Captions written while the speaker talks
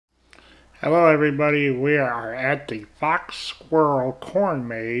Hello everybody, we are at the Fox Squirrel Corn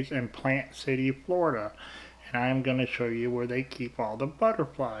Maze in Plant City, Florida. And I'm going to show you where they keep all the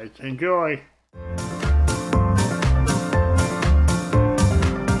butterflies. Enjoy!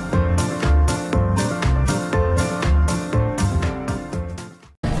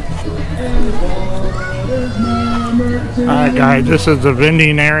 Alright guys, this is the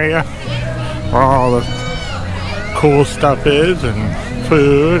vending area where all the cool stuff is and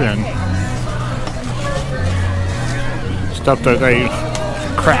food and stuff that they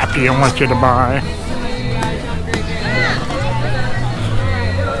crap you don't want you to buy.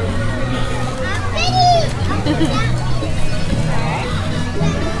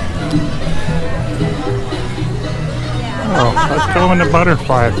 Oh, let's go in the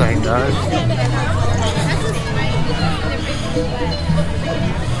butterfly thing, guys.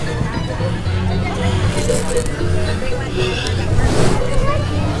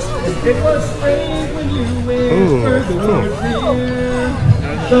 It was spring when you whispered the word here.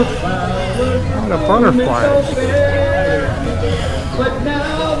 The flowers the butterflies. But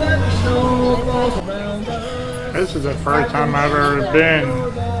now that the snow falls around us. This is the first time I've ever been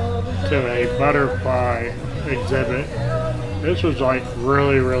to a butterfly exhibit. This was like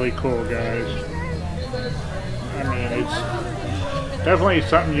really cool, guys. I mean, it's definitely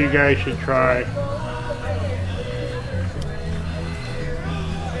something you guys should try.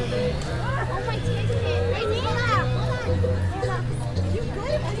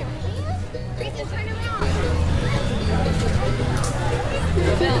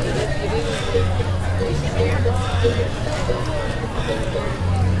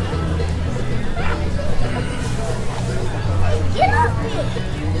 Get off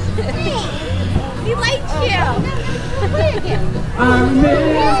me! He likes you! I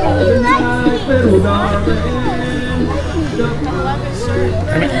remember the night, little darling.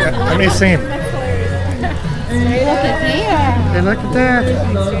 Let me see him. Look at there! Hey, look at that!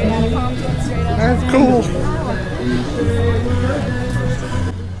 That's cool!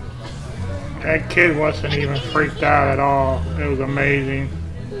 That kid wasn't even freaked out at all. It was amazing.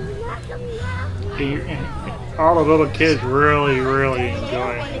 All the little kids really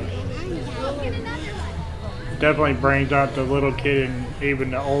enjoy it. Definitely brings out the little kid and even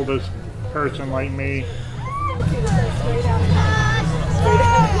the oldest person like me.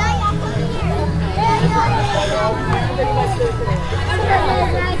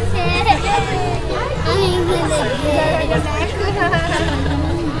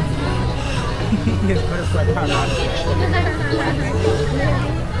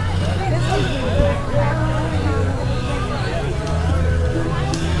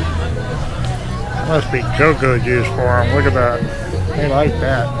 Must be cocoa juice for them. Look at that. They like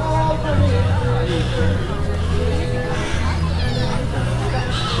that.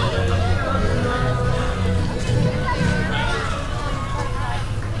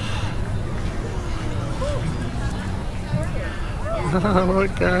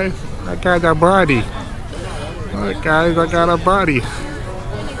 Look guys, I got a body. Look guys, I got a body.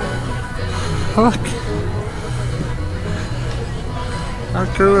 Look. How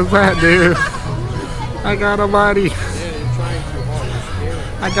cool is that, dude? I got a body.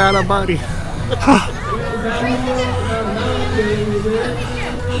 I got a body.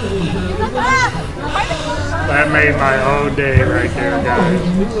 That made my whole day right there, guys.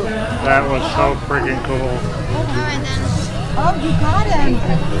 That was so freaking cool. Oh, you got him.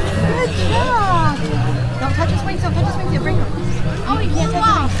 Good job. Don't touch his wings. Don't touch his wings. You'll bring him. Oh, you can't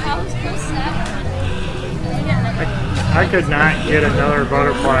touch his wings. I could not get another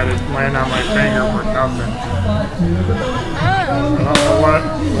butterfly to land on my finger for nothing. I don't know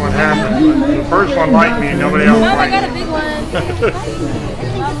what happened, but the first one liked me and nobody else liked me. I got a big one.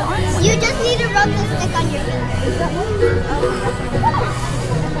 You just need to rub the stick on your finger.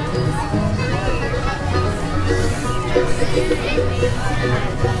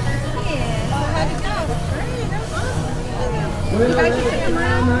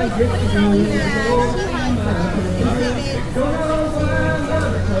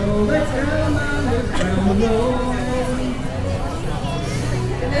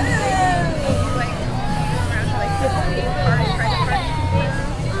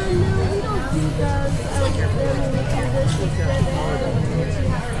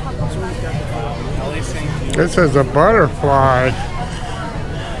 This is a butterfly,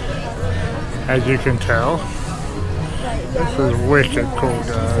 as you can tell. This is wicked cool,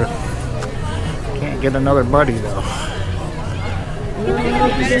 guys. Can't get another buddy though.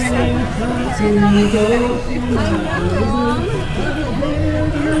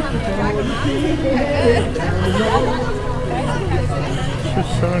 This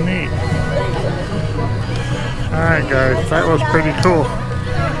is so neat. Alright guys, that was pretty cool.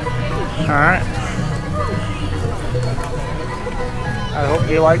 Alright. I hope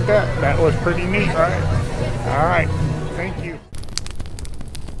you liked that. That was pretty neat, right? Alright. Thank you.